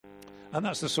And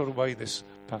that's the sort of way this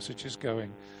passage is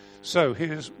going. So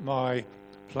here's my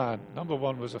plan. Number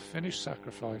 1 was a finished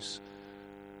sacrifice.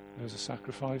 There's a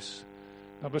sacrifice.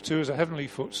 Number 2 is a heavenly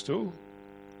footstool.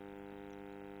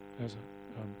 There's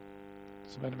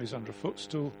some enemies under a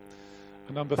footstool.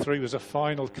 And number 3 was a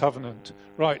final covenant.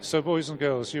 Right, so boys and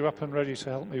girls, you're up and ready to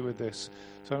help me with this.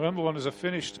 So number 1 is a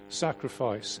finished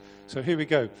sacrifice. So here we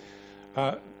go.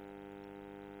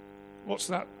 What's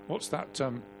that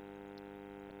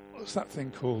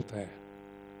thing called there?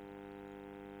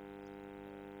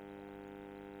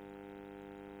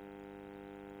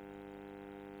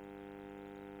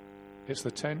 It's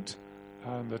the tent,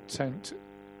 and the tent,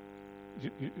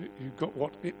 you got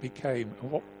what it became,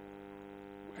 and what,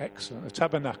 excellent. The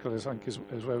tabernacle, I think, is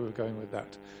where we're going with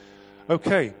that.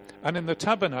 Okay, and in the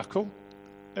tabernacle,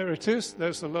 there it is,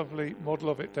 there's the lovely model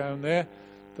of it down there.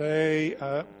 They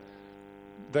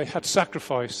had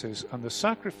sacrifices, and the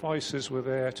sacrifices were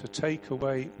there to take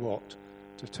away what?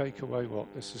 To take away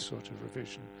what? This is sort of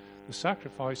revision. The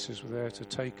sacrifices were there to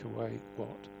take away what?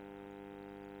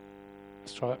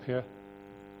 Let's try up here.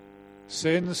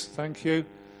 Sins, thank you.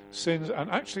 Sins, and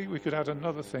actually we could add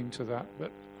another thing to that, but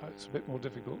it's a bit more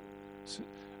difficult.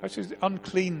 Actually,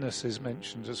 uncleanness is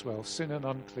mentioned as well. Sin and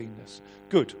uncleanness.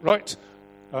 Good, right.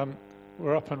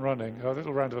 We're up and running. A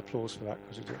little round of applause for that,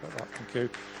 because you did that. Thank you.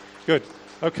 Good.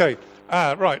 Okay.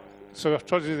 Right. So I'll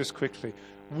try to do this quickly.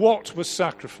 What was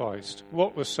sacrificed?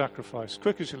 What was sacrificed?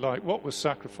 Quick as you like. What was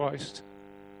sacrificed?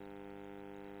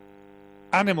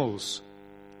 Animals.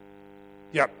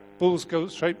 Yep. Bulls,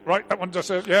 goats, sheep. Right. That one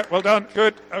does it. Yeah. Well done.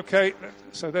 Good. Okay.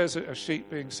 So there's a sheep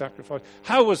being sacrificed.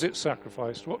 How was it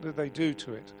sacrificed? What did they do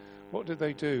to it? What did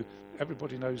they do?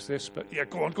 Everybody knows this, but yeah.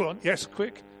 Go on. Yes.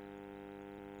 Quick.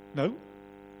 No.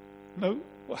 Well,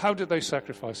 how did they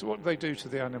sacrifice it? What did they do to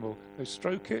the animal? They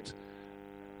stroke it.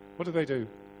 What did they do?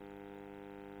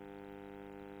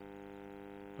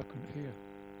 I couldn't hear.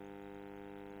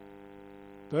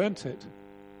 Burnt it.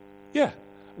 Yeah.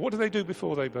 What did they do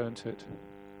before they burnt it?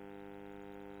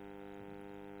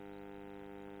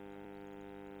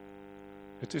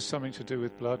 It is something to do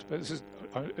with blood, but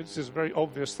this is a very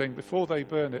obvious thing. Before they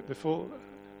burn it, before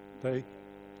they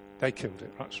killed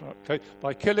it. That's right. Okay,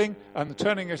 by killing and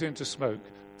turning it into smoke.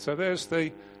 So there's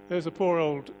a poor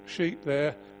old sheep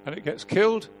there, and it gets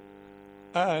killed,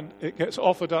 and it gets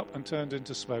offered up and turned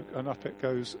into smoke, and up it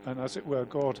goes. And as it were,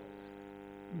 God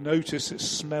notices,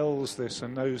 smells this,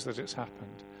 and knows that it's happened.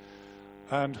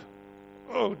 And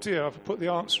oh dear, I've put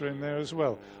the answer in there as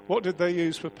well. What did they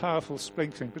use for powerful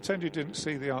sprinkling? Pretend you didn't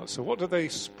see the answer. What did they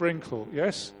sprinkle?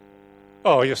 Yes?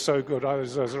 Oh, you're so good.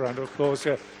 There's a round of applause.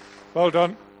 Yeah, well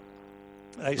done.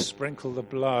 They sprinkle the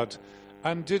blood.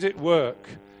 And did it work?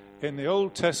 In the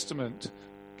Old Testament,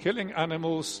 killing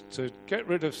animals to get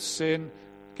rid of sin,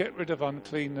 get rid of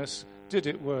uncleanness, did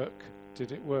it work?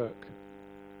 Did it work?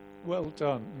 Well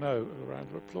done. No, a round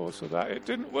of applause for that. It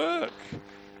didn't work.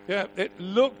 Yeah, it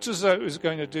looked as though it was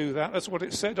going to do that. That's what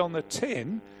it said on the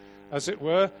tin, as it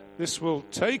were. This will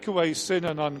take away sin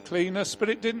and uncleanness, but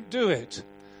it didn't do it.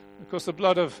 Because the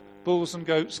blood of bulls and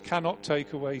goats cannot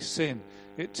take away sin.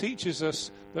 It teaches us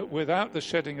that without the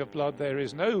shedding of blood there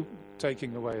is no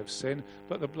taking away of sin,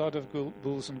 but the blood of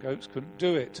bulls and goats couldn't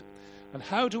do it. And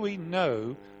how do we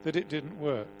know that it didn't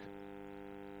work?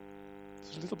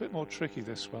 It's a little bit more tricky,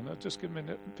 this one. I'll just give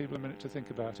people a minute to think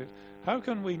about it. How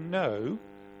can we know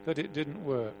that it didn't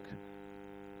work?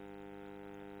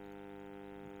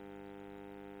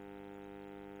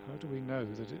 How do we know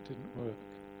that it didn't work?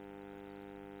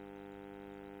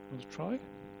 Want to try?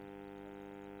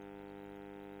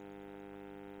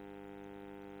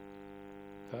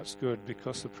 That's good,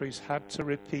 because the priest had to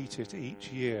repeat it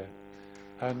each year.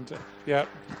 And, yeah.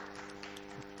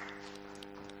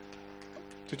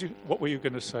 What were you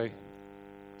going to say?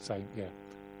 Same, yeah.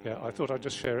 Yeah, I thought I'd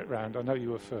just share it round. I know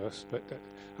you were first, but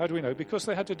how do we know? Because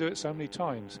they had to do it so many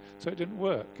times, so it didn't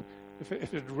work. If it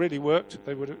had really worked,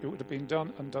 it would have been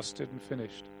done and dusted and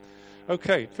finished.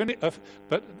 Okay,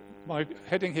 but my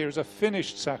heading here is a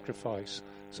finished sacrifice.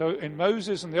 So in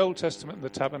Moses and the Old Testament and the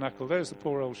tabernacle, there's the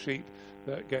poor old sheep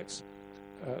that gets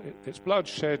its blood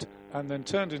shed and then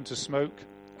turned into smoke,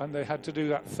 and they had to do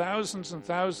that thousands and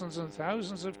thousands and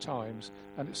thousands of times,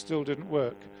 and it still didn't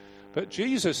work. But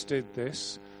Jesus did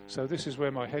this, so this is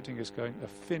where my heading is going, a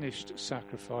finished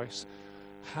sacrifice.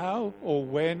 How or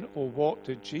when or what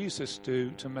did Jesus do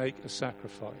to make a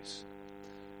sacrifice?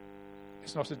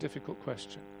 It's not a difficult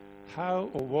question.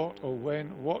 How or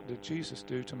what did Jesus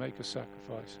do to make a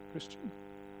sacrifice? Christian?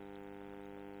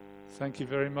 Thank you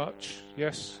very much.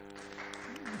 Yes.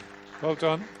 Well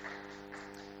done.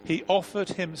 He offered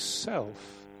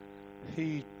himself.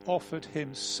 He offered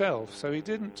himself. So he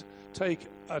didn't take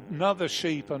another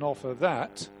sheep and offer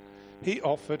that. He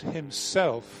offered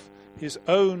himself, his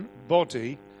own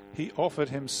body. He offered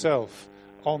himself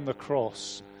on the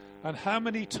cross. And how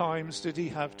many times did he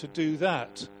have to do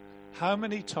that? How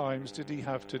many times did he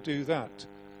have to do that?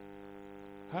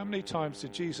 How many times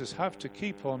did Jesus have to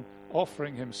keep on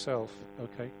offering himself?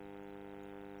 Okay.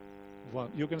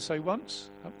 You're going to say once?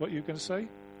 What are you going to say?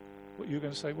 What are you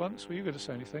going to say once? Were you going to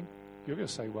say anything? You're going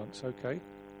to say once, okay.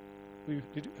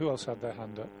 Who else had their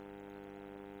hand up?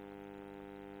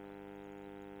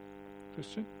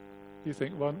 Christian? You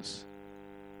think once?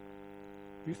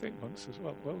 You think once as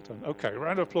well. Well done. Okay,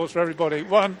 round of applause for everybody.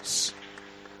 Once.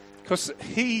 Because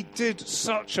he did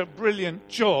such a brilliant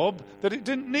job that it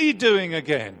didn't need doing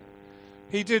again.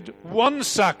 He did one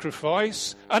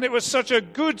sacrifice, and it was such a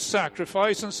good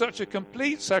sacrifice and such a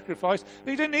complete sacrifice,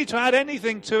 he didn't need to add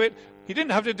anything to it. He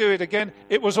didn't have to do it again.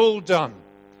 It was all done.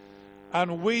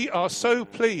 And we are so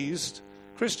pleased,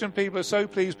 Christian people are so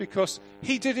pleased, because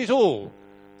he did it all.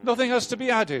 Nothing has to be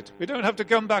added. We don't have to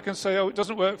come back and say, oh, it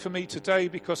doesn't work for me today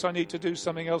because I need to do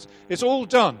something else. It's all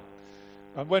done.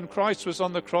 And when Christ was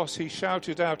on the cross, he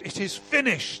shouted out, it is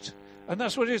finished. And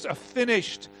that's what it is, a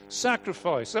finished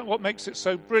sacrifice. That's what makes it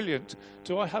so brilliant.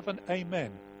 Do I have an amen?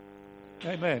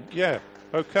 Amen. Yeah,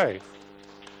 okay.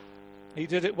 He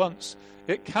did it once.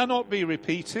 It cannot be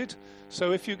repeated.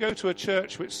 So if you go to a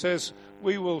church which says,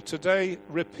 we will today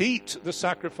repeat the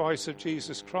sacrifice of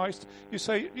Jesus Christ, you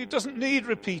say, it doesn't need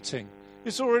repeating.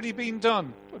 It's already been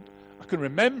done. I can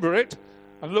remember it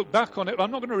and look back on it, but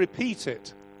I'm not going to repeat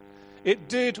it. It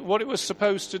did what it was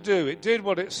supposed to do. It did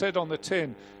what it said on the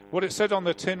tin. What it said on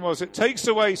the tin was, it takes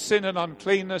away sin and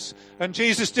uncleanness, and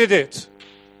Jesus did it.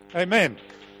 Amen.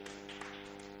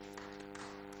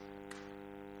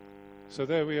 So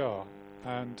there we are.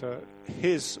 And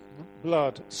his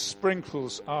blood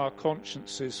sprinkles our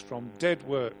consciences from dead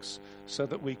works so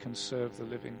that we can serve the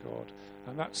living God.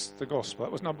 And that's the gospel.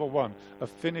 That was number one, a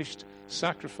finished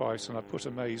sacrifice. And I put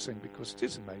amazing because it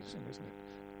is amazing, isn't it?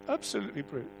 Absolutely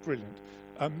brilliant.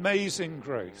 Amazing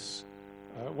grace.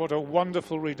 What a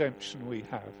wonderful redemption we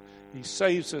have. He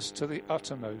saves us to the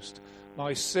uttermost.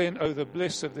 My sin, oh, the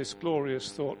bliss of this glorious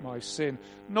thought, my sin,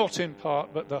 not in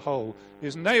part but the whole,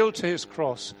 is nailed to his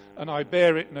cross, and I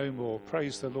bear it no more.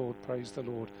 Praise the Lord,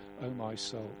 oh my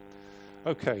soul.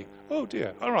 Okay. Oh,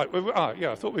 dear. All right.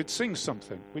 I thought we'd sing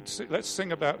something. Let's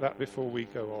sing about that before we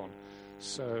go on.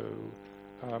 So,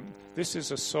 this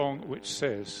is a song which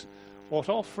says, what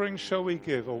offering shall we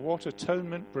give, or what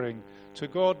atonement bring to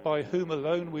God by whom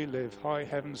alone we live, high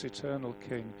heaven's eternal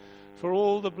King? For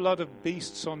all the blood of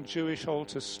beasts on Jewish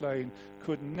altars slain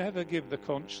could never give the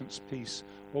conscience peace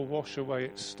or wash away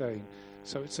its stain.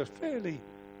 So it's a fairly,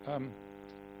 shall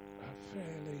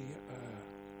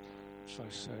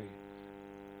I say,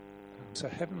 it's a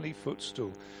heavenly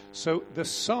footstool. So the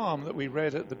psalm that we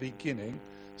read at the beginning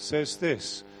says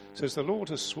this. It says, the Lord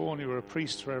has sworn you are a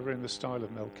priest forever in the style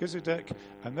of Melchizedek.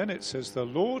 And then it says, the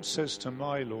Lord says to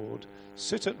my Lord,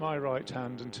 sit at my right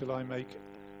hand until I make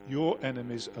your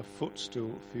enemies a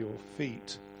footstool for your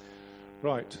feet.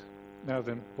 Right. Now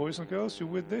then, boys and girls, you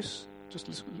with this? Just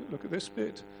look at this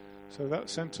bit. So that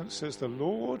sentence says, the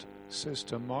Lord says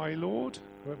to my Lord,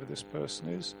 whoever this person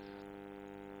is,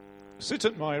 sit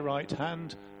at my right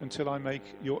hand until I make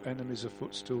your enemies a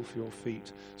footstool for your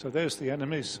feet. So there's the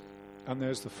enemies, and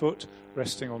there's the foot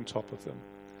resting on top of them.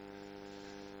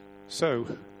 So,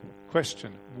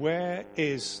 question, where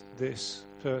is this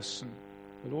person?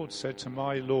 The Lord said to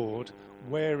my Lord,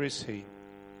 where is he?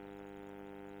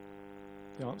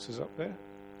 The answer's up there.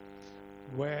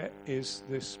 Where is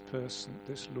this person,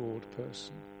 this Lord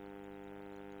person?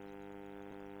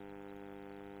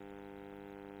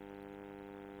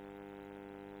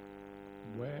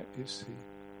 Where is he?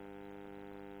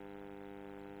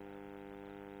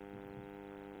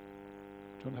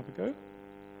 Do you want to have a go?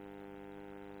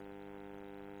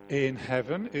 In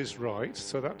heaven is right,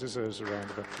 so that deserves a round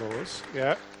of applause.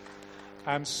 Yeah.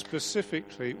 And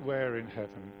specifically, where in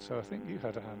heaven? So I think you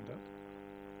had a hand up.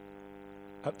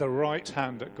 At the right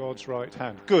hand, at God's right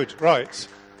hand. Good, right.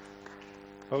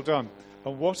 Well done.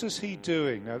 And what is he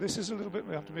doing? Now, this is a little bit,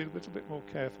 we have to be a little bit more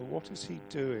careful. What is he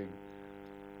doing?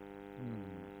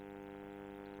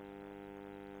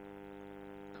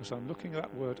 Because I'm looking at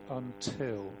that word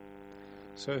until.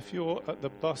 So if you're at the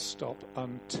bus stop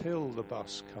until the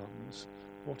bus comes,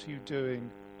 what are you doing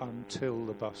until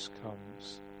the bus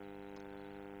comes?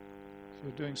 If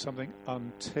you're doing something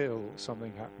until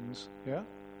something happens, yeah?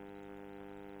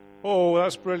 Oh,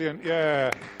 that's brilliant,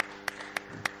 yeah.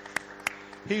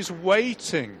 He's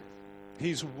waiting.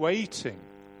 He's waiting.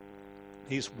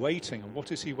 He's waiting. And what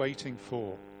is he waiting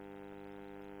for?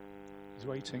 He's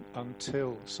waiting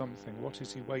until something. What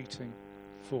is he waiting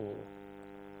for?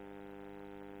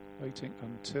 Waiting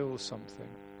until something.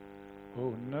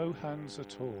 Oh, no hands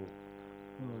at all.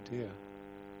 Oh dear.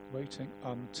 Waiting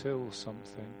until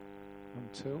something.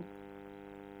 Until?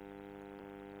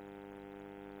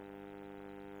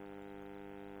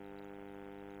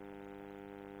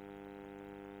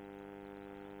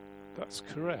 That's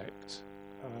correct.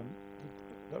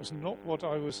 That was not what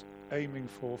I was aiming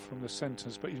for from the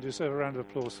sentence, but you deserve a round of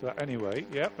applause for that anyway.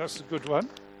 Yeah, that's a good one.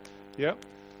 Yeah.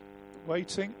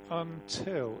 Waiting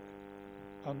until.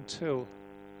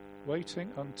 Waiting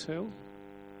until.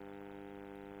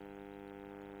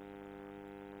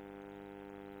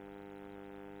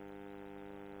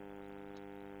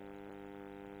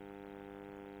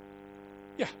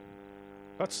 Yeah,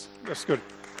 that's good.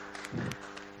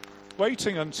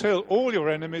 Waiting until all your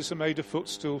enemies are made a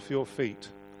footstool for your feet,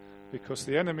 because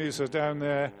the enemies are down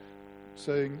there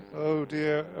saying, "Oh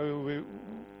dear, oh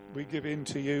we give in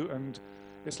to you," and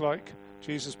it's like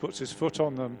Jesus puts his foot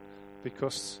on them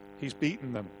because he's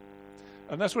beaten them.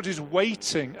 And that's what he's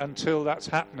waiting until that's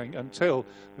happening, until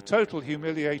the total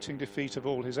humiliating defeat of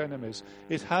all his enemies.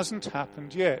 It hasn't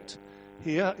happened yet.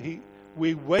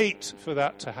 We wait for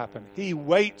that to happen. He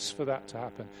waits for that to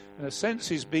happen. In a sense,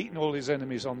 he's beaten all his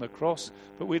enemies on the cross,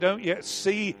 but we don't yet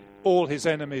see all his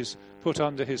enemies put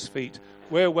under his feet.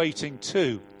 We're waiting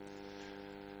too.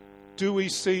 Do we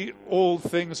see all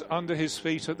things under his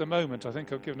feet at the moment? I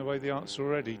think I've given away the answer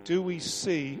already. Do we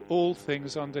see all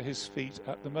things under his feet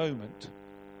at the moment?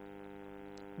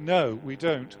 No, we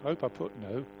don't. I hope I put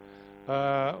no.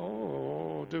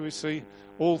 Or do we see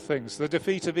all things? The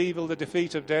defeat of evil, the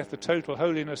defeat of death, the total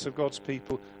holiness of God's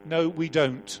people? No, we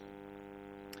don't.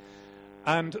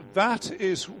 And that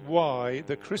is why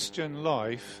the Christian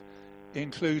life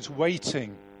includes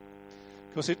waiting,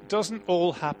 because it doesn't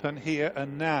all happen here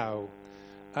and now.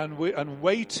 And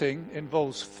waiting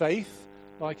involves faith.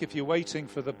 Like if you're waiting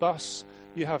for the bus,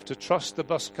 you have to trust the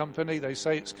bus company. They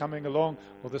say it's coming along,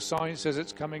 or the sign says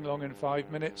it's coming along in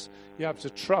 5 minutes. You have to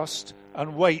trust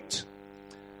and wait.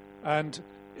 And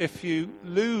if you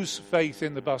lose faith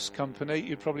in the bus company,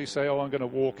 you'd probably say, "Oh, I'm going to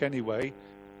walk anyway."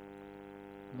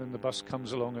 And then the bus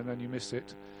comes along and then you miss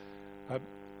it.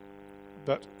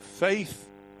 But faith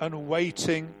and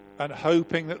waiting and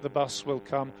hoping that the bus will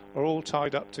come are all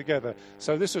tied up together.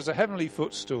 So this was a heavenly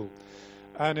footstool.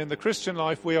 And in the Christian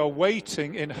life, we are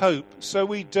waiting in hope. So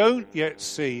we don't yet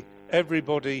see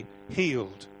everybody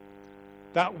healed.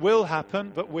 That will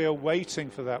happen, but we are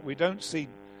waiting for that. We don't see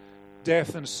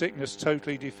death and sickness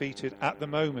totally defeated at the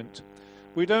moment.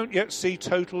 We don't yet see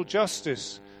total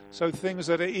justice. So things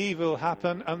that are evil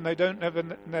happen, and they don't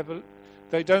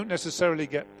necessarily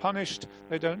get punished.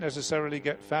 They don't necessarily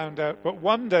get found out. But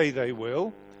one day they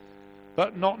will,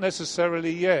 but not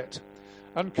necessarily yet.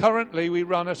 And currently we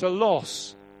run at a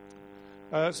loss.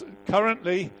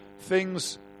 Currently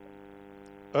things,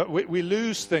 we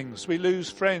lose things. We lose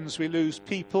friends. We lose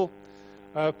people.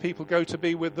 People go to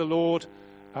be with the Lord.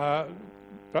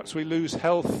 Perhaps we lose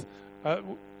health.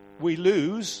 We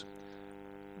lose.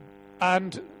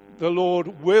 And the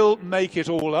Lord will make it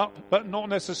all up, but not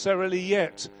necessarily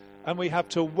yet. And we have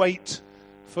to wait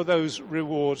for those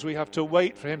rewards. We have to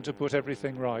wait for him to put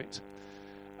everything right.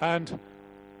 And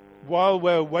while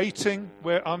we're waiting,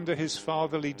 we're under his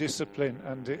fatherly discipline.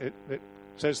 And it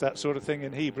says that sort of thing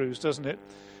in Hebrews, doesn't it?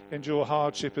 Endure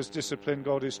hardship as discipline.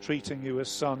 God is treating you as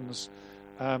sons.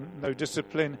 No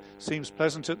discipline seems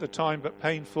pleasant at the time, but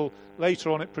painful.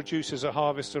 Later on, it produces a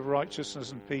harvest of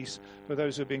righteousness and peace for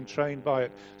those who are being trained by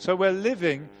it. So we're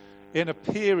living in a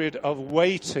period of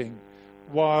waiting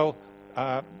while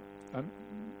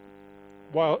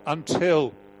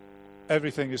until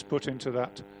everything is put into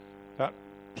that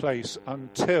place,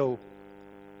 until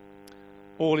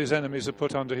all his enemies are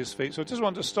put under his feet. So I just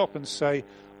want to stop and say,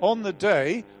 on the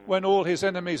day when all his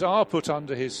enemies are put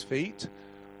under his feet,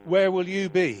 where will you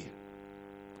be?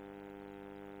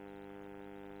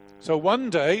 So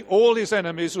one day, all his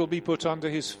enemies will be put under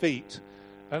his feet.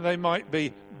 And they might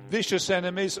be vicious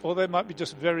enemies, or they might be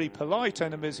just very polite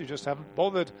enemies who just haven't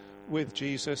bothered with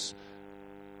Jesus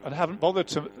and haven't bothered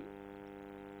to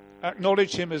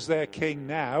acknowledge him as their king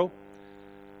now.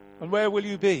 And where will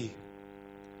you be?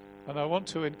 And I want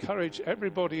to encourage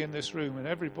everybody in this room and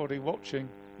everybody watching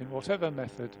in whatever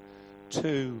method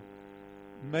to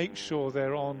make sure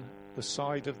they're on the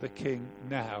side of the king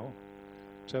now,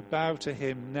 to bow to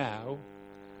him now,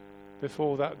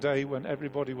 before that day when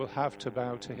everybody will have to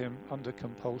bow to him under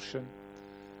compulsion,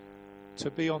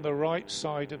 to be on the right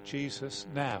side of Jesus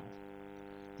now.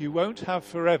 You won't have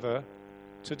forever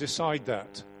to decide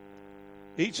that.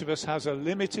 Each of us has a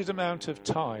limited amount of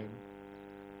time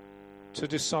to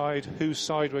decide whose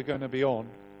side we're going to be on.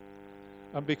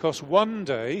 And because one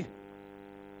day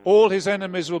all his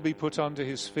enemies will be put under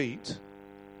his feet,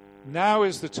 now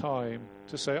is the time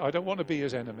to say, I don't want to be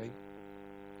his enemy.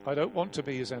 I don't want to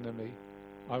be his enemy.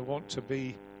 I want to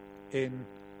be I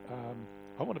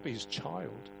want to be his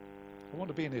child. I want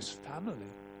to be in his family.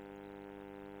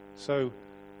 So,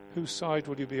 whose side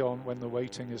will you be on when the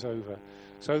waiting is over?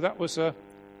 So that was a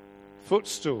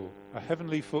footstool, a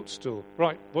heavenly footstool.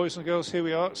 Right, boys and girls, here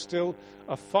we are, still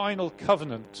a final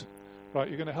covenant. Right,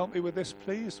 you're going to help me with this,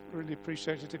 please? Really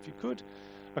appreciate it if you could.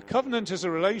 A covenant is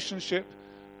a relationship.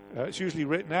 It's usually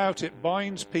written out. It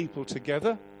binds people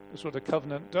together. That's what a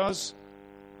covenant does.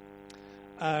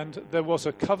 And there was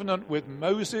a covenant with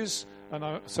Moses.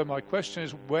 And so my question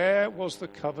is, where was the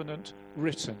covenant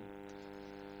written?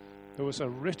 There was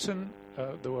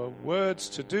there were words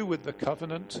to do with the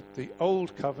covenant, the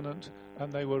old covenant,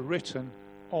 and they were written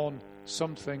on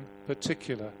something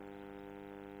particular.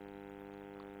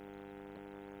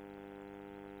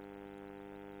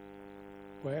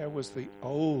 Where was the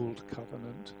old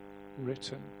covenant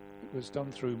written? It was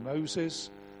done through Moses,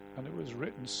 and it was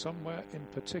written somewhere in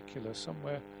particular,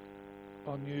 somewhere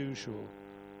unusual.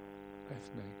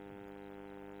 Ethne.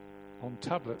 On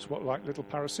tablets, what, like little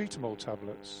paracetamol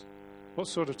tablets? What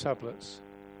sort of tablets?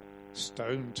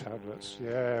 Stone tablets.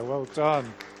 Yeah, well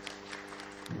done.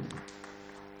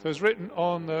 So it's written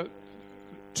on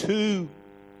 2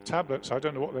 tablets. I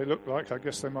don't know what they look like. I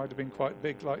guess they might have been quite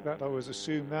big like that. I always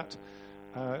assume that.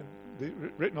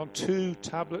 Written on 2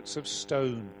 tablets of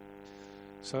stone.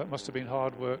 So that must have been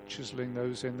hard work chiseling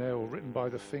those in there, or written by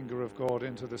the finger of God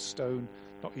into the stone.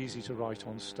 Not easy to write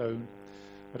on stone,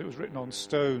 but it was written on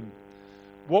stone.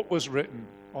 What was written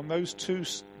on those 2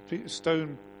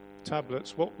 stone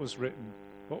tablets? What was written?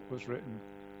 What was written?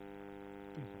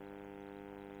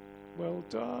 Well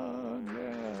done,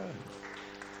 yeah.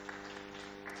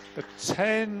 The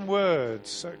 10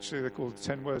 words. Actually, they're called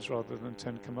 10 words rather than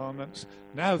 10 commandments.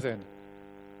 Now then,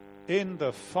 in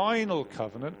the final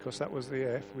covenant, because that was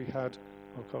the F, we had,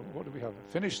 what did we have?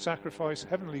 Finished sacrifice,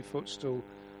 heavenly footstool,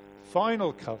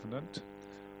 final covenant.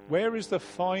 Where is the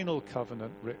final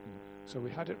covenant written? So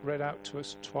we had it read out to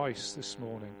us twice this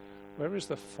morning. Where is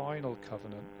the final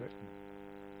covenant written?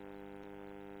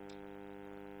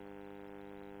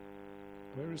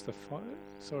 Where is the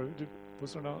sorry,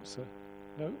 was there an answer?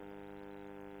 No?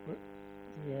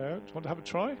 Yeah, do you want to have a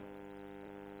try?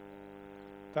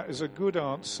 That is a good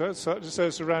answer, so that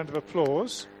deserves a round of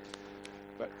applause.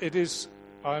 But it is,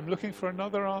 I'm looking for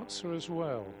another answer as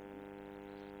well.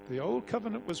 The old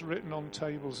covenant was written on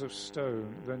tables of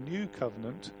stone. The new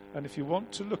covenant, and if you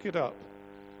want to look it up,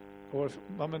 or if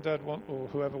Mum and Dad want, or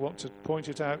whoever want to point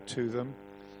it out to them,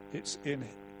 it's in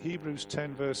Hebrews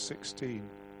 10 verse 16.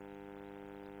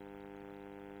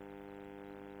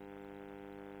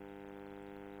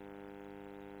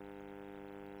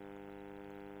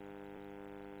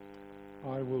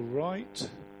 I will write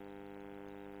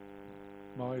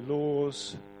my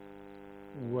laws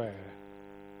where?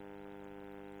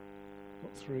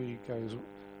 What 3 goes?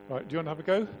 Right, do you want to have a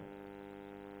go?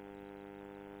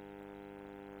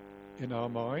 In our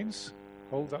minds.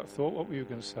 Hold that thought. What were you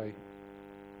going to say?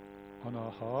 On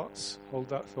our hearts. Hold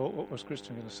that thought. What was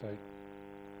Christian going to say?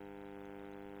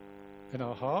 In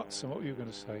our hearts. And what were you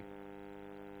going to say?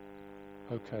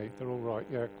 Okay, they're all right.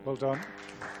 Yeah, well done.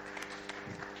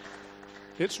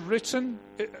 It's written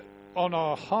on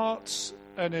our hearts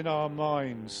and in our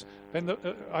minds. And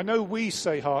I know we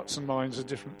say hearts and minds are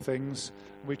different things.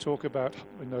 We talk about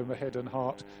the head and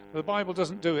heart. The Bible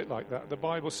doesn't do it like that. The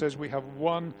Bible says we have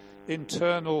one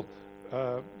internal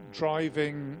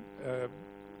driving,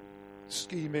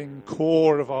 scheming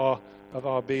core of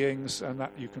our beings, and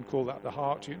that you can call that the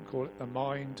heart. You can call it the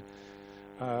mind.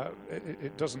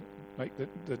 It doesn't make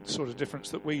the sort of difference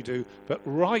that we do. But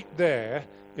right there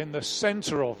in the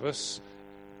center of us,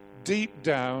 deep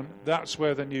down, that's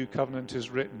where the new covenant is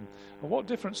written. And what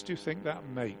difference do you think that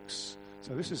makes?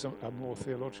 So this is a more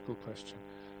theological question.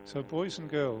 So boys and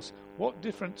girls, what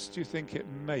difference do you think it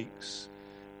makes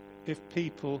if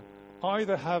people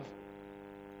either have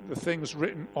the things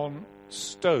written on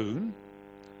stone,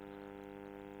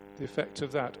 the effect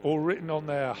of that, or written on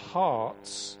their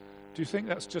hearts? Do you think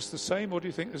that's just the same, or do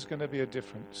you think there's going to be a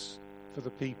difference for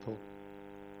the people?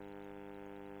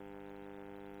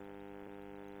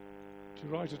 If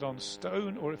you write it on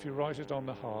stone, or if you write it on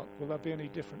the heart, will there be any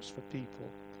difference for people?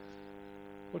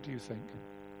 What do you think?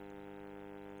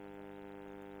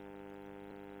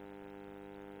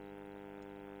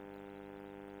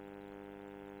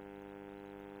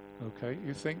 Okay,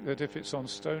 you think that if it's on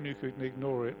stone you could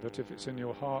ignore it, but if it's in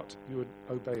your heart you would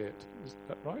obey it. Is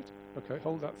that right? Okay,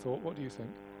 hold that thought. What do you think?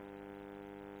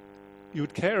 You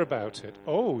would care about it.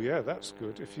 Oh, yeah, that's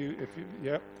good. If you,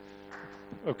 yeah.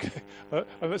 Okay,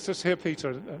 let's just hear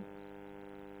Peter.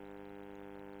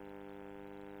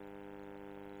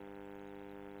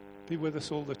 Be with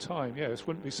us all the time. Yes,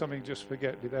 wouldn't be something just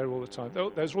forget. Be there all the time. Oh,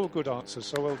 those are all good answers.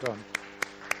 So well done.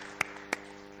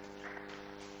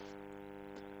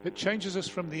 It changes us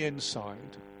from the inside.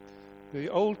 The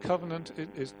old covenant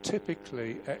is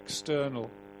typically external,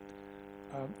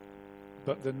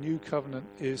 but the new covenant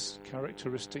is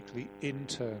characteristically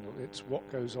internal. It's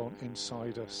what goes on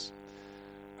inside us.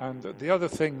 And the other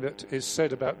thing that is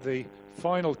said about the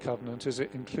final covenant is it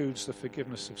includes the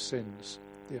forgiveness of sins,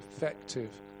 the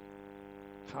effective,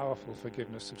 powerful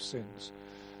forgiveness of sins.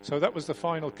 So that was the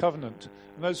final covenant.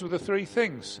 And those were the three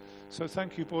things. So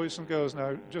thank you, boys and girls.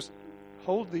 Now, just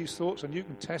hold these thoughts, and you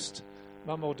can test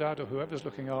mum or dad or whoever's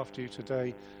looking after you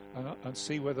today and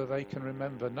see whether they can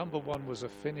remember. Number one was a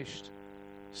finished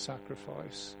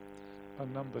sacrifice.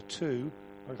 And number two,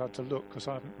 I've had to look because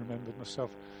I haven't remembered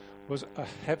myself, was a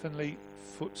heavenly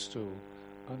footstool.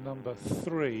 And number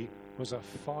three was a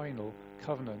final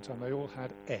covenant. And they all had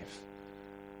F.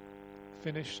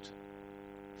 Finished,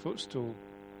 footstool,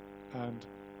 and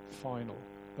final.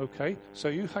 Okay, so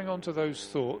you hang on to those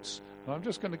thoughts. And I'm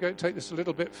just going to take this a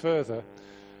little bit further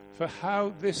for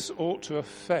how this ought to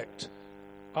affect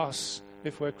us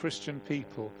if we're Christian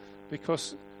people.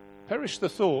 Because perish the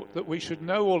thought that we should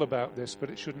know all about this, but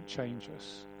it shouldn't change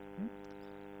us.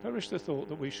 Perish the thought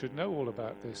that we should know all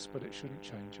about this, but it shouldn't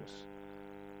change us.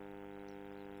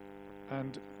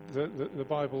 And the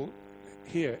Bible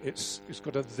here, it's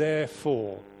got a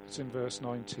therefore. It's in verse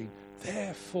 19.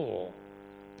 Therefore,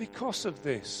 because of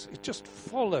this, it just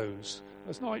follows.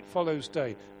 As night follows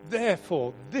day.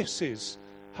 Therefore, this is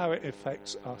how it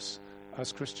affects us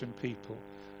as Christian people.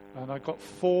 And I got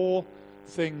four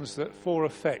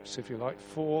effects, if you like,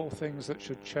 four things that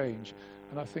should change.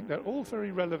 And I think they're all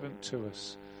very relevant to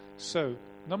us. So,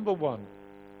 number one,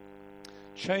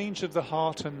 change of the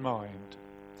heart and mind.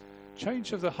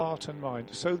 Change of the heart and mind.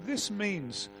 So this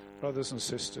means, brothers and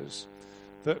sisters,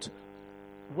 that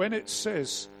when it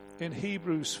says in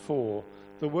Hebrews 4,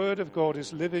 the word of God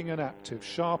is living and active,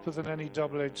 sharper than any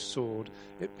double-edged sword.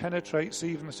 It penetrates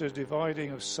even to the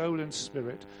dividing of soul and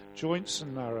spirit, joints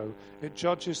and marrow. It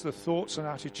judges the thoughts and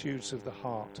attitudes of the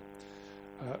heart.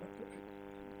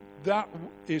 That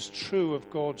is true of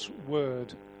God's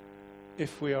word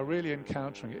if we are really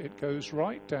encountering it. It goes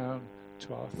right down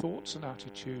to our thoughts and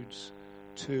attitudes,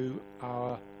 to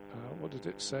our, what did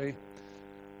it say?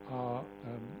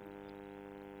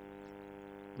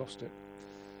 Lost it.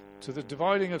 To the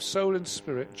dividing of soul and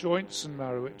spirit, joints and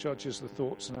marrow, it judges the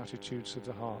thoughts and attitudes of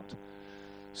the heart.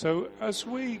 So as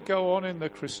we go on in the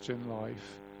Christian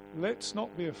life, let's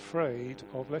not be afraid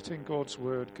of letting God's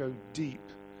word go deep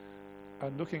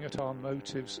and looking at our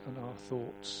motives and our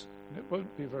thoughts. And it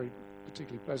won't be a very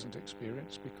particularly pleasant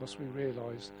experience because we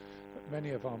realise that many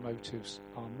of our motives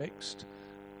are mixed,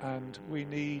 and we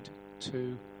need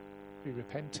to be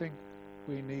repenting.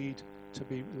 We need to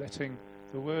be letting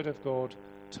the word of God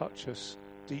touch us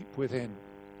deep within.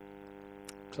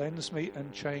 Cleanse me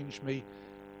and change me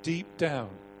deep down.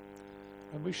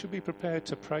 And we should be prepared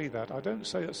to pray that. I don't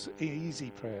say that's an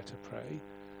easy prayer to pray,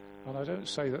 and I don't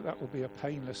say that will be a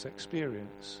painless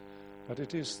experience, but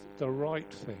it is the right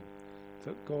thing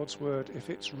that God's word, if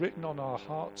it's written on our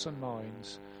hearts and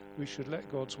minds, we should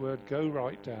let God's word go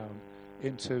right down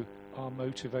into our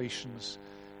motivations,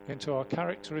 into our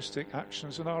characteristic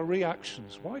actions and our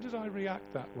reactions. Why did I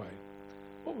react that way?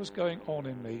 What was going on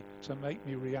in me to make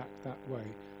me react that way?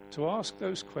 To ask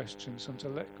those questions and to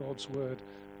let God's word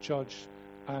judge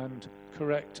and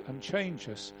correct and change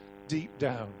us deep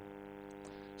down.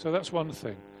 So that's one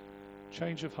thing.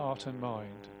 Change of heart and mind.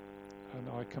 And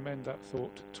I commend that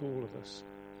thought to all of us.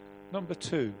 Number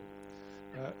two.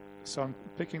 So I'm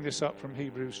picking this up from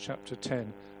Hebrews chapter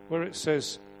 10, where it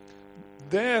says,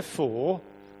 therefore,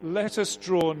 let us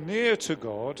draw near to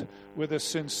God with a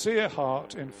sincere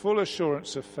heart in full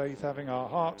assurance of faith, having our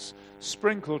hearts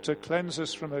sprinkled to cleanse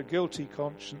us from a guilty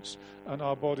conscience and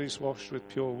our bodies washed with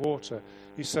pure water.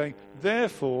 He's saying,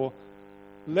 therefore,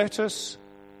 let us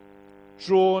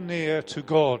draw near to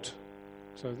God.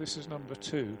 So this is number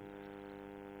two.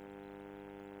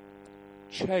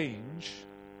 Change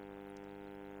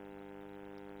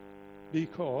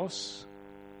because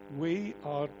we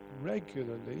are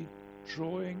regularly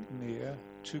drawing near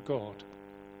to God.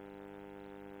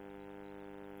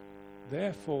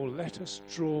 Therefore, let us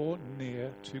draw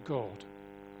near to God.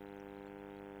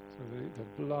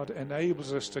 The blood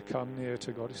enables us to come near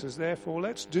to God. He says, therefore,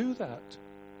 let's do that.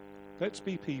 Let's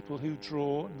be people who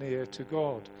draw near to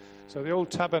God. So the old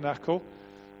tabernacle,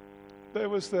 there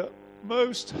was the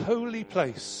most holy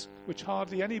place, which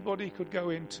hardly anybody could go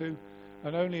into,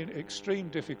 and only in extreme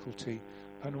difficulty.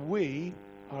 And we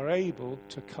are able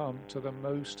to come to the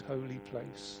most holy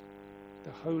place,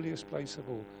 the holiest place of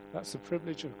all. That's the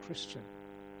privilege of a Christian.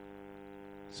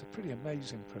 It's a pretty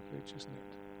amazing privilege, isn't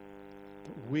it?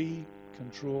 That we can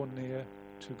draw near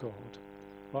to God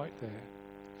right there.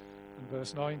 In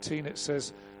verse 19 it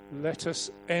says, let us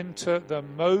enter the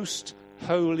most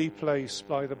holy place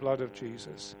by the blood of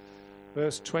Jesus.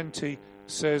 Verse 20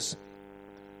 says,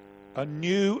 a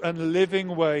new and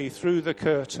living way through the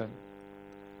curtain.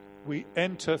 We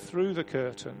enter through the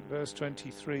curtain. Verse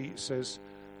 23 says,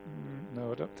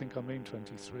 no, I don't think I mean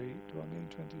 23. Do I mean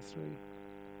 23?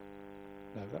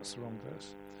 No, that's the wrong verse.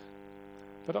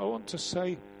 But I want to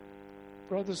say,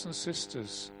 brothers and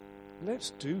sisters,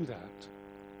 let's do that.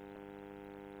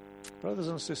 Brothers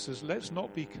and sisters, let's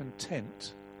not be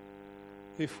content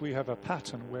if we have a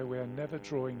pattern where we are never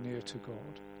drawing near to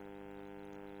God.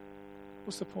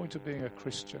 What's the point of being a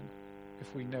Christian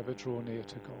if we never draw near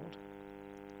to God?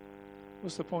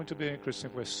 What's the point of being a Christian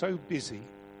if we're so busy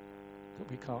that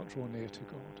we can't draw near to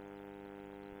God?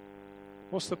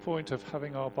 What's the point of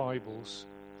having our Bibles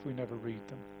if we never read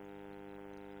them?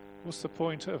 What's the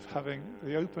point of having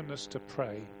the openness to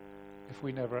pray if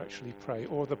we never actually pray?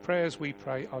 Or the prayers we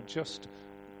pray are just,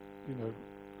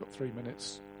 got 3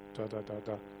 minutes,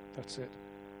 that's it.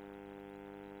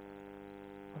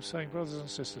 I'm saying, brothers and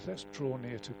sisters, let's draw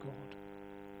near to God.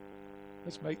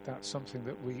 Let's make that something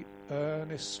that we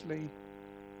earnestly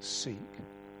seek.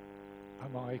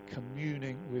 Am I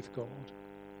communing with God?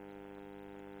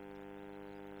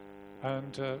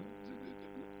 And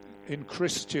in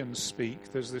Christian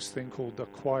speak, there's this thing called the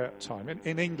quiet time.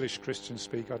 In English Christian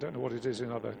speak, I don't know what it is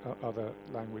in other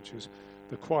languages,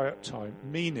 the quiet time,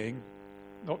 meaning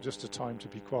not just a time to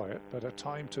be quiet, but a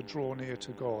time to draw near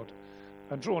to God.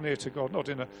 And draw near to God not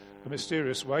in a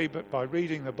mysterious way, but by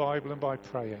reading the Bible and by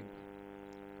praying.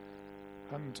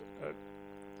 And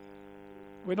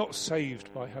we're not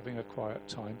saved by having a quiet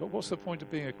time, but what's the point of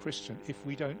being a Christian if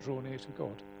we don't draw near to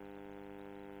God?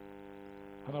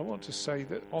 And I want to say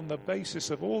that on the basis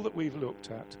of all that we've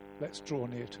looked at, let's draw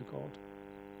near to God.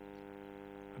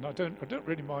 And I don't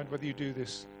really mind whether you do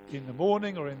this in the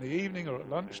morning or in the evening or at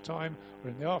lunchtime or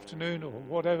in the afternoon or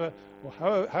whatever,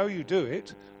 or how you do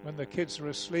it when the kids are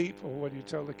asleep, or when you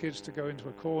tell the kids to go into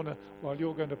a corner while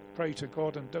you're going to pray to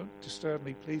God and don't disturb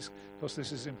me, please, because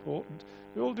this is important.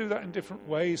 We all do that in different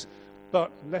ways,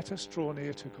 but let us draw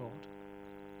near to God.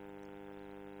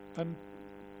 And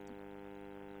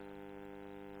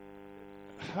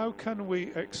how can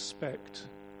we expect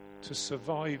to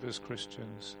survive as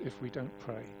Christians if we don't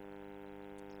pray?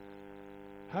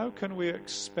 How can we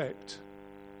expect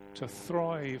to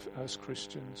thrive as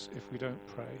Christians if we don't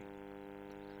pray?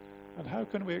 And how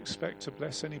can we expect to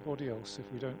bless anybody else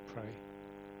if we don't pray?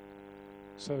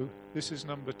 So this is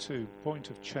number 2, point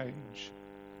of change.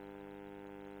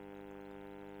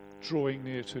 Drawing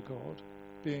near to God,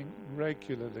 being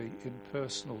regularly in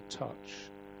personal touch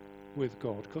with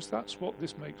God, because that's what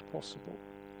this makes possible.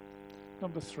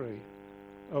 Number 3,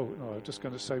 I'm just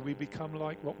going to say we become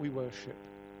like what we worship.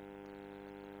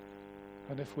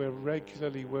 And if we're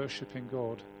regularly worshipping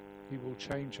God, he will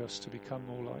change us to become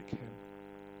more like him.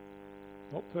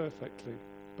 Not perfectly,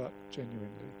 but genuinely.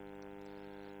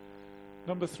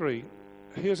 Number 3,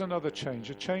 here's another change,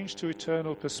 a change to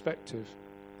eternal perspective.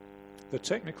 The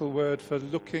technical word for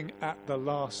looking at the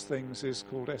last things is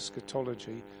called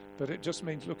eschatology, but it just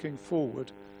means looking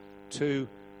forward to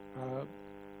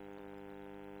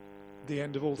the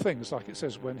end of all things, like it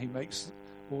says, when he makes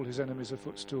all his enemies a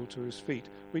footstool to his feet.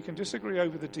 We can disagree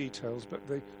over the details, but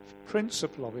the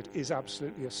principle of it is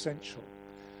absolutely essential.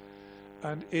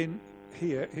 And in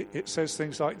here it says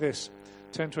things like this,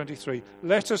 10:23,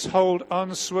 let us hold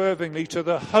unswervingly to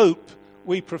the hope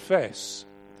we profess.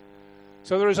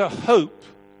 So there is a hope.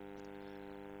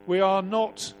 We are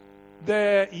not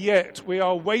there yet. We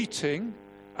are waiting,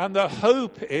 and the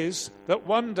hope is that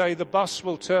one day the bus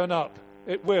will turn up.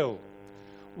 It will.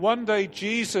 One day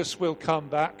Jesus will come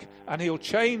back and he'll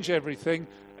change everything.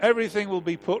 Everything will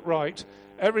be put right.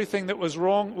 Everything that was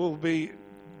wrong will be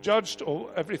judged, or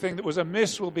everything that was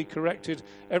amiss will be corrected.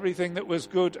 Everything that was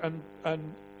good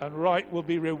and right will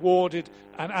be rewarded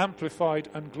and amplified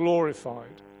and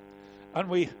glorified. And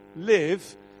we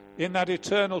live in that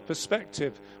eternal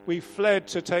perspective. We fled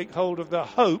to take hold of the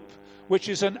hope, which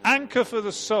is an anchor for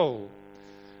the soul.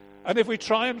 And if we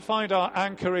try and find our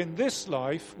anchor in this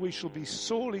life, we shall be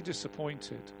sorely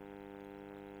disappointed.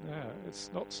 No, it's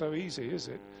not so easy, is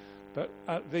it? But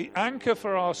the anchor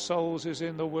for our souls is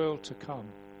in the world to come.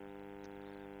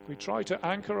 If we try to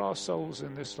anchor our souls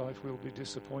in this life, we'll be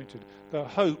disappointed. The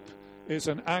hope is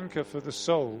an anchor for the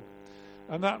soul.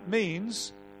 And that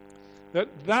means that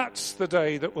that's the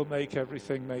day that will make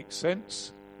everything make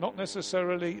sense, not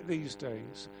necessarily these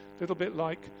days. A little bit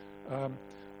like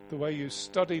the way you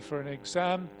study for an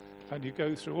exam and you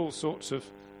go through all sorts of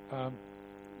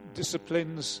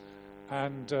disciplines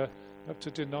and have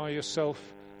to deny yourself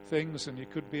things, and you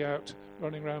could be out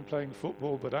running around playing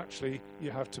football, but actually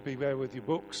you have to be there with your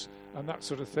books and that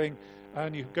sort of thing.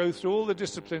 And you go through all the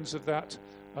disciplines of that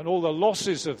and all the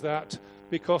losses of that,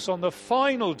 because on the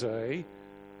final day,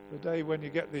 the day when you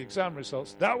get the exam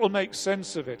results, that will make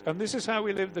sense of it. And this is how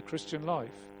we live the Christian life.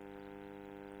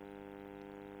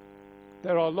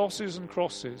 There are losses and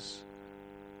crosses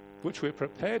which we're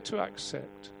prepared to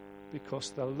accept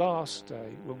because the last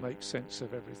day will make sense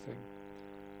of everything.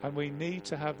 And we need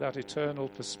to have that eternal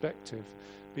perspective.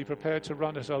 Be prepared to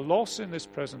run at a loss in this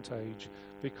present age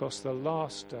because the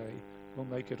last day will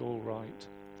make it all right.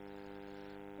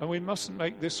 And we mustn't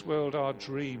make this world our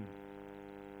dream.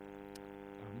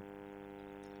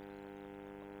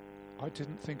 I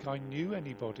didn't think I knew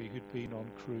anybody who'd been on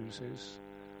cruises,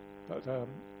 but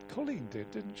Colleen did,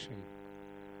 didn't she?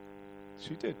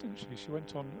 She did, didn't she? She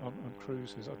went on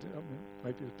cruises. I mean,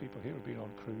 maybe the people here have been on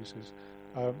cruises.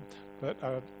 But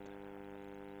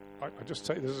I just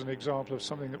take this as an example of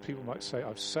something that people might say,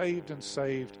 I've saved and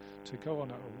saved to go on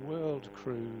a world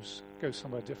cruise, go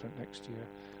somewhere different next year.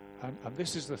 And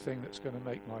this is the thing that's going to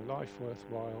make my life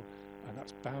worthwhile, and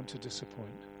that's bound to disappoint.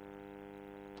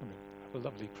 I mean, have a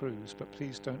lovely cruise, but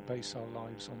please don't base our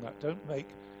lives on that. Don't make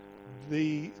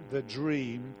the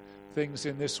dream things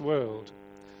in this world.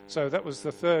 So that was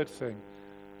the third thing,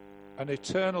 an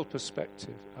eternal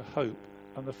perspective, a hope.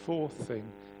 And the fourth thing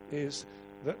is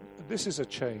that this is a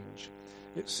change.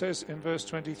 It says in verse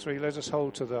 23, let us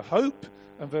hold to the hope,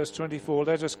 and verse 24,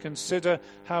 let us consider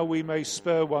how we may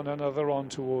spur one another on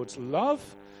towards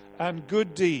love and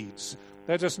good deeds.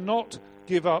 Let us not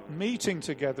give up meeting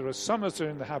together as some are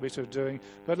in the habit of doing,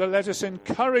 but let us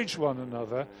encourage one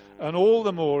another, and all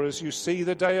the more as you see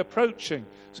the day approaching.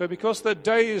 So because the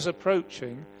day is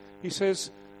approaching, he says,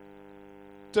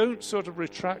 don't sort of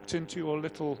retract into your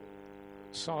little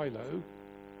silo,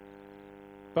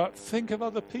 but think of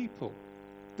other people.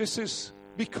 This is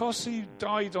because he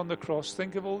died on the cross,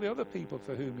 think of all the other people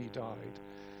for whom he died.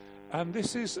 And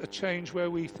this is a change where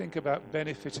we think about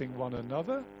benefiting one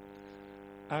another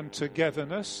and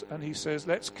togetherness. And he says,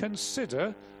 let's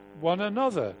consider one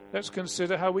another. Let's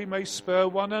consider how we may spur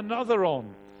one another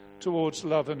on towards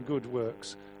love and good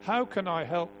works. How can I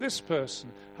help this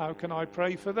person? How can I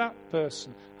pray for that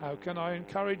person? How can I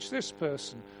encourage this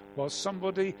person? Was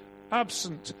somebody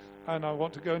absent and I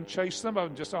want to go and chase them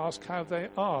and just ask how they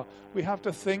are? We have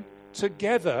to think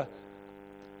together.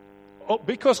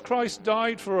 Because Christ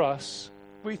died for us,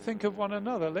 we think of one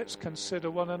another. Let's consider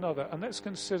one another, and let's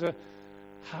consider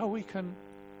how we can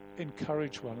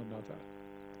encourage one another,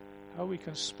 how we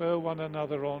can spur one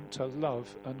another on to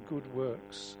love and good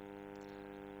works.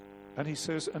 And he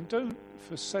says, and don't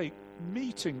forsake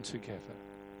meeting together.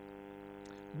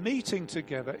 Meeting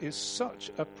together is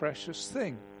such a precious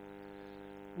thing.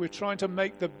 We're trying to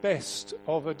make the best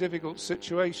of a difficult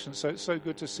situation, so it's so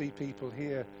good to see people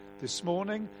here this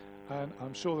morning, and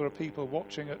I'm sure there are people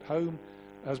watching at home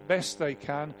as best they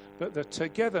can, but the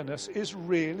togetherness is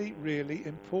really, really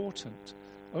important.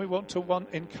 And we want to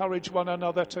encourage one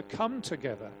another to come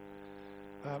together.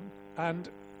 And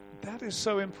that is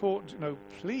so important.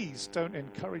 Please don't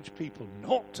encourage people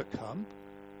not to come.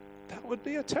 That would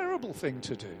be a terrible thing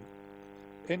to do.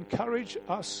 Encourage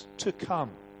us to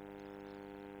come.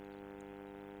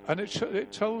 And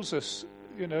it tells us,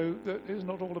 that it's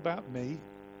not all about me,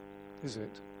 is it?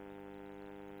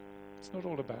 It's not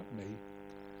all about me.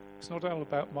 It's not all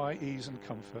about my ease and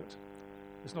comfort.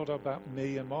 It's not about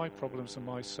me and my problems and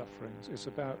my sufferings. It's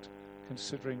about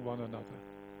considering one another.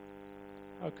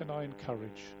 How can I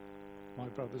encourage my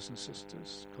brothers and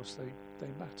sisters? Because they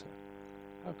matter.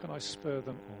 How can I spur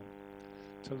them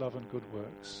on to love and good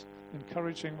works?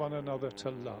 Encouraging one another to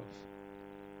love,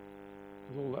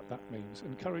 with all that means.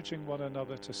 Encouraging one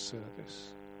another to service.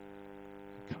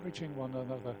 Encouraging one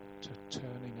another to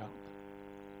turning up.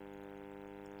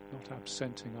 Not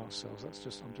absenting ourselves.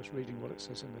 I'm just reading what it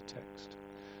says in the text.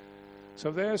 So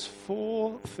there's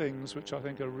 4 things which I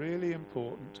think are really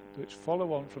important, which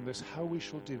follow on from this, how we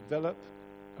shall develop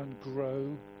and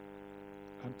grow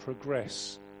and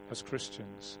progress as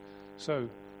Christians. So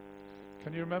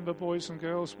Can you remember, boys and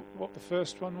girls, what the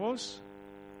first one was?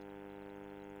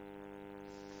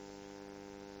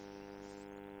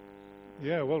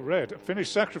 Yeah, well read. A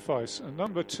finished sacrifice. And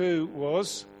number 2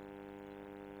 was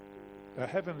a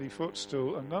heavenly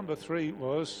footstool. And number 3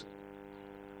 was,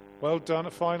 well done,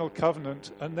 a final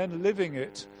covenant, and then living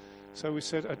it. So we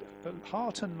said a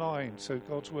heart and mind, so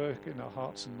God's work in our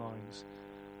hearts and minds.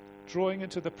 Drawing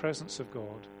into the presence of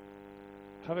God.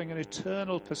 Having an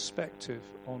eternal perspective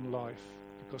on life,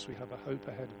 because we have a hope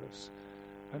ahead of us.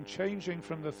 And changing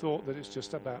from the thought that it's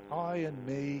just about I and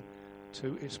me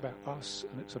to it's about us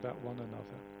and it's about one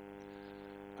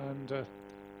another. And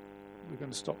we're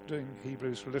going to stop doing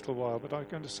Hebrews for a little while, but I'm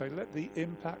going to say let the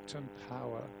impact and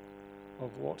power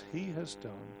of what he has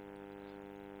done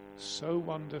so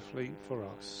wonderfully for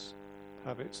us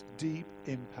have its deep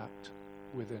impact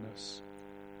within us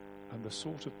and the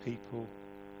sort of people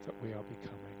that we are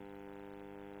becoming.